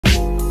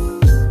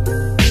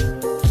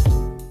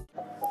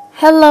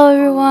Hello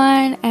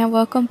everyone and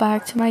welcome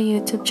back to my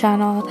YouTube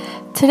channel.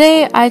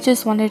 Today I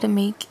just wanted to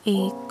make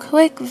a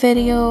quick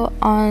video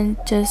on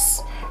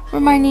just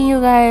reminding you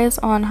guys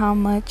on how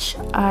much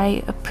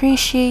I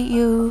appreciate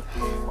you,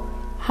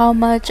 how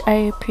much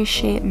I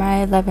appreciate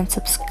my 11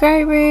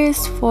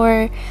 subscribers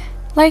for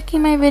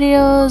liking my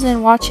videos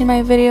and watching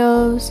my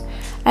videos.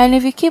 And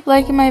if you keep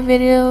liking my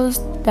videos,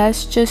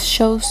 that just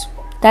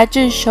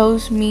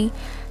shows me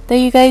that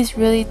you guys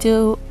really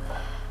do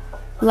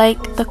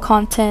like the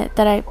content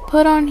that I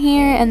put on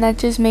here, and that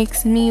just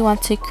makes me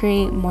want to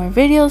create more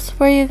videos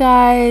for you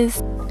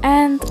guys.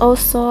 And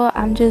also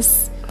I'm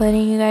just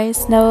letting you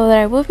guys know that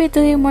I will be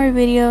doing more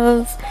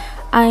videos.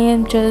 I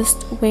am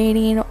just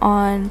waiting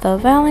on the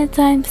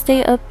Valentine's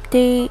Day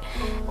update,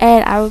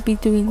 and I will be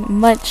doing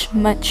much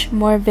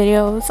more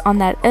videos on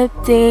that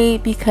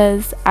update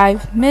because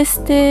I've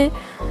missed it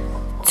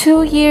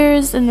 2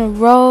 years in a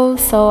row,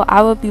 so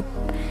I will be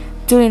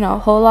doing a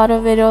whole lot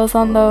of videos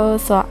on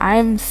those. So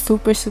I'm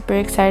super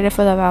excited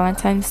for the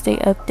Valentine's Day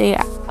update.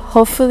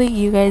 Hopefully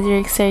you guys are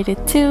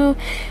excited too,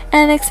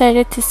 and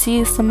excited to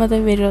see some of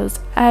the videos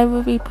I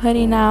will be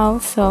putting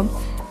out. So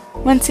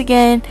once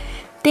again,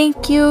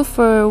 thank you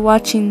for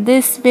watching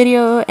this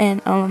video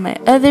and all of my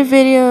other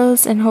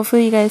videos, and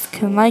hopefully you guys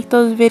can like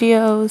those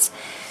videos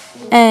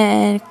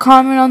and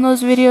comment on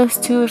those videos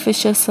too. If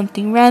it's just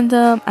something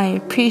random, I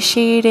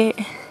appreciate it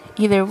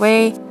either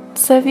way.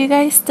 So if you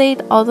guys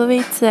stayed all the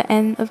way to the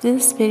end of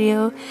this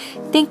video,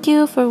 thank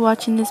you for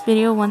watching this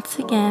video once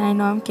again. I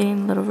know I'm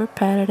getting a little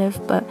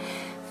repetitive, but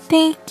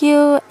thank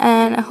you,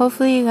 and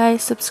hopefully you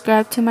guys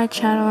subscribe to my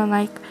channel and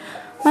like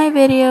my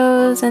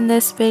videos and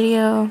this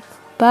video.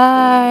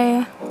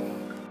 Bye.